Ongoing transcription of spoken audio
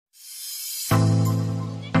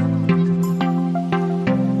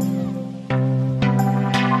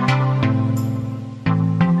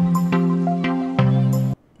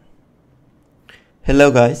Hello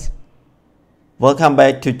guys, welcome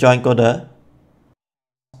back to JoinCoder,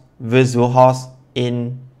 Visual Host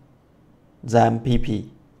in Xampp.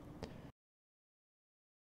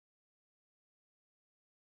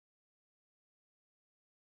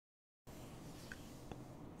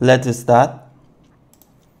 Let's start.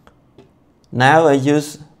 Now I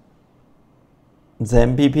use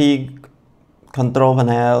Xampp control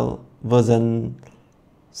panel version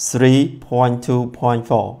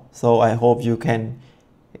 3.2.4, so I hope you can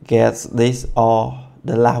get this or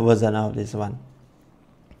the last version of this one.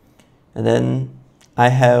 And then I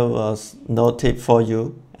have a note tip for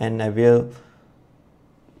you, and I will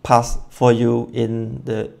pass for you in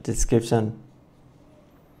the description.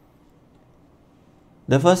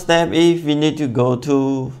 The first step is we need to go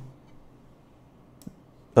to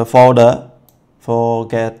the folder for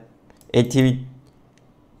get httpd.conf.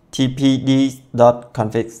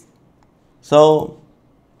 So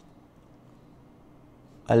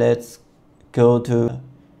let's go to,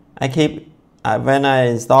 when I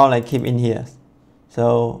install, I keep in here.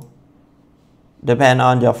 So depend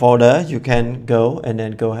on your folder, you can go and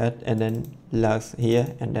then go ahead and then look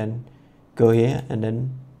here and then go here, and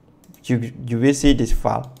then you will see this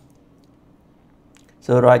file.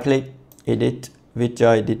 So right click, edit with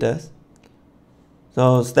your editors.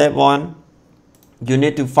 So step 1, you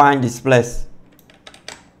need to find this place.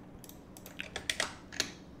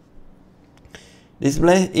 This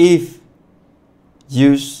place, if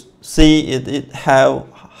you see it have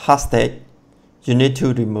hashtag, you need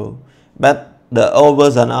to remove. But the old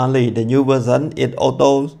version only, the new version it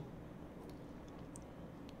auto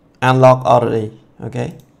unlock already.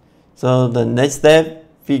 Okay. So the next step,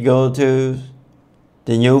 we go to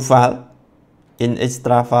the new file in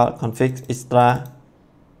extra file config extra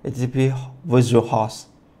http virtualhost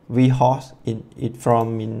vHost in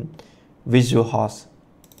virtualhost.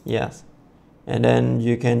 Yes. And then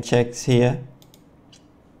you can check here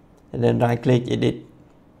and then right click edit.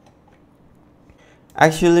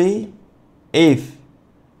 Actually, if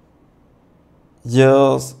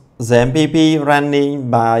your Xampp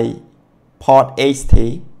running by port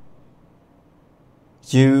 80,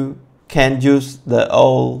 you can use the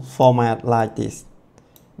old format like this.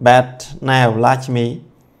 But now, like me,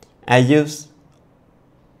 I use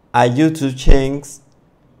to change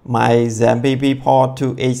my Xampp port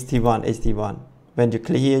to ht1. When you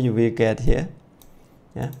click here, you will get here.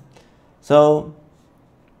 Yeah. So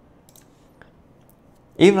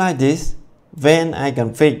if like this, when I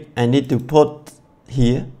config, I need to put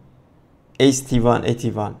here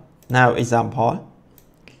ht1. Now example,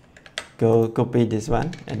 go copy this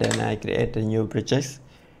one, and then I create a new project,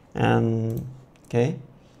 and okay,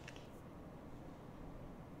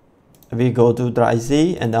 we go to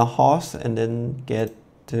 .ic and the host, and then get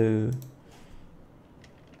to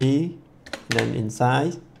e, then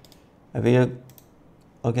inside I will,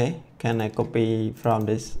 okay, can I copy from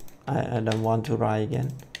this? I don't want to write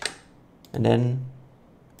again, and then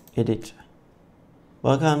edit.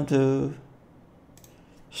 Welcome to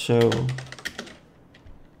show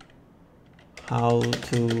how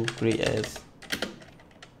to create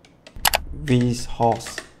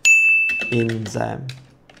vHost in Xampp.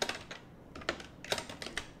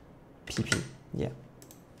 Yeah,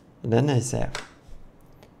 and then I save.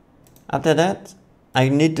 After that, I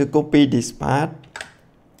need to copy this part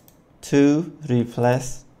to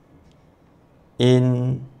replace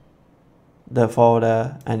in the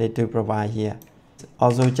folder I need to provide here.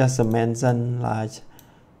 Also just mention like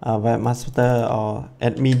webmaster or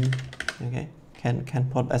admin. Okay, can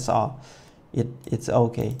put as all. It's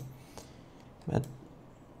okay. But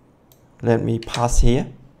let me pass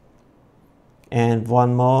here. And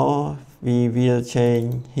one more, we will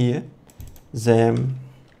change here. Xampp.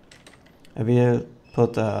 I will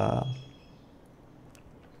put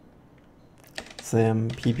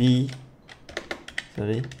Xampp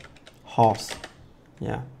host.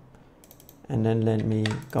 Yeah. And then let me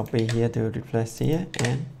copy here to replace here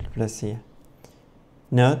and replace here.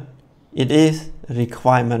 Note, it is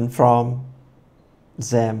requirement from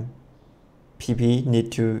Xampp.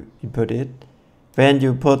 Need to input it. When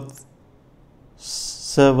you put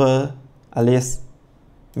server alias,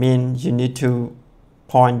 means you need to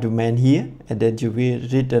point domain here, and then you will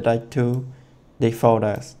redirect to the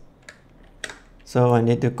folders. So I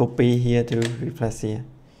need to copy here to replace here.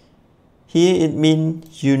 Here it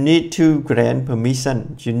means you need to grant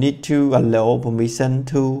permission. You need to allow permission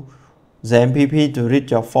to Xampp to read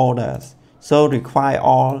your folders. So require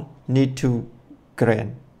all need to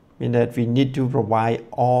grant. Mean that we need to provide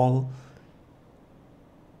all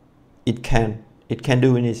it can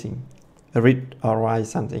do anything, read or write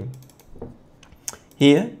something.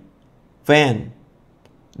 Here, when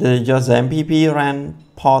your Xampp ran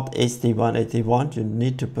port 8181, you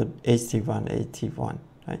need to put 8181,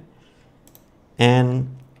 right?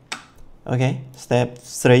 And okay, step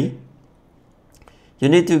 3, you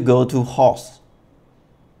need to go to host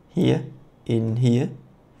here, in here.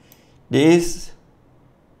 This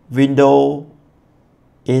window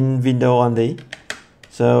in window only,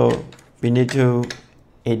 so we need to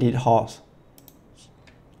edit host.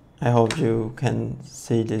 I hope you can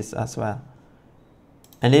see this as well.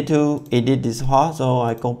 I need to edit this host, so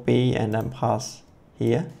I copy and then paste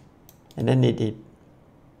here and then edit.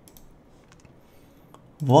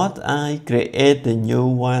 What I create the new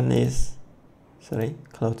one is, sorry,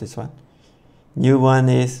 close this one. New one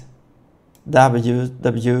is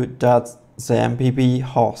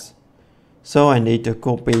www.xampp-host. So I need to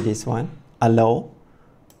copy this one, allow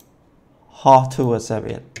host to accept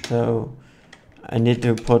it. So I need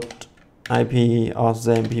to put IP of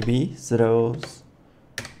Xampp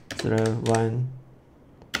 001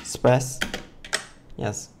 space,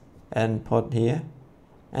 yes, and put here,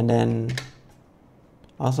 and then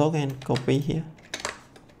also can copy here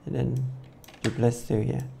and then replace to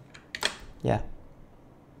here. Yeah,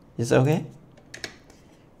 it's okay.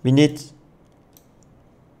 We need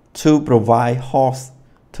to provide host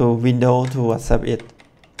to window to accept it,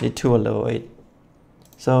 need to allow it.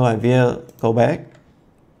 So I will go back,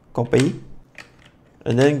 copy,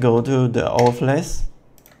 and then go to the old place,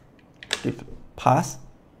 pass,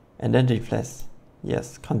 and then replace.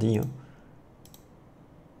 Yes, continue.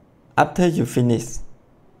 After you finish,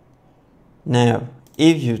 now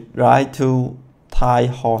if you try to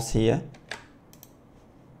type host here,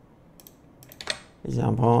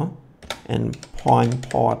 example, and point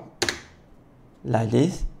port like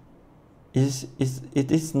this,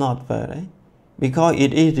 it is not fair, right? Because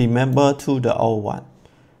it is remember to the old one.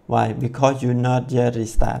 Why? Because you not yet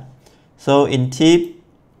restart. So in tip,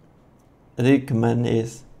 recommend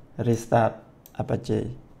is restart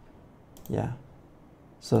Apache. Yeah.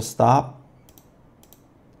 So stop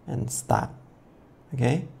and start.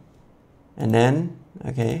 Okay. And then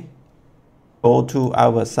okay, go to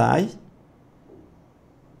our side,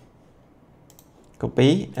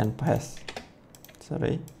 copy and paste.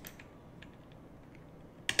 Sorry.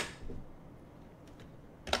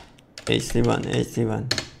 H1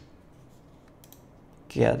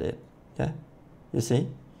 get it. Yeah, you see.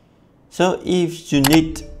 So if you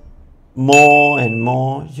need more and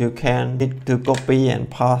more, you can need to copy and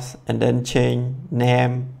paste and then change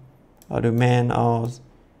name or domain or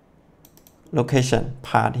location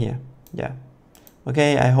part here. Yeah.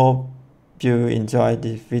 Okay, I hope you enjoyed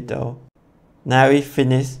this video. Now it's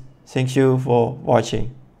finished. Thank you for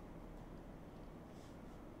watching.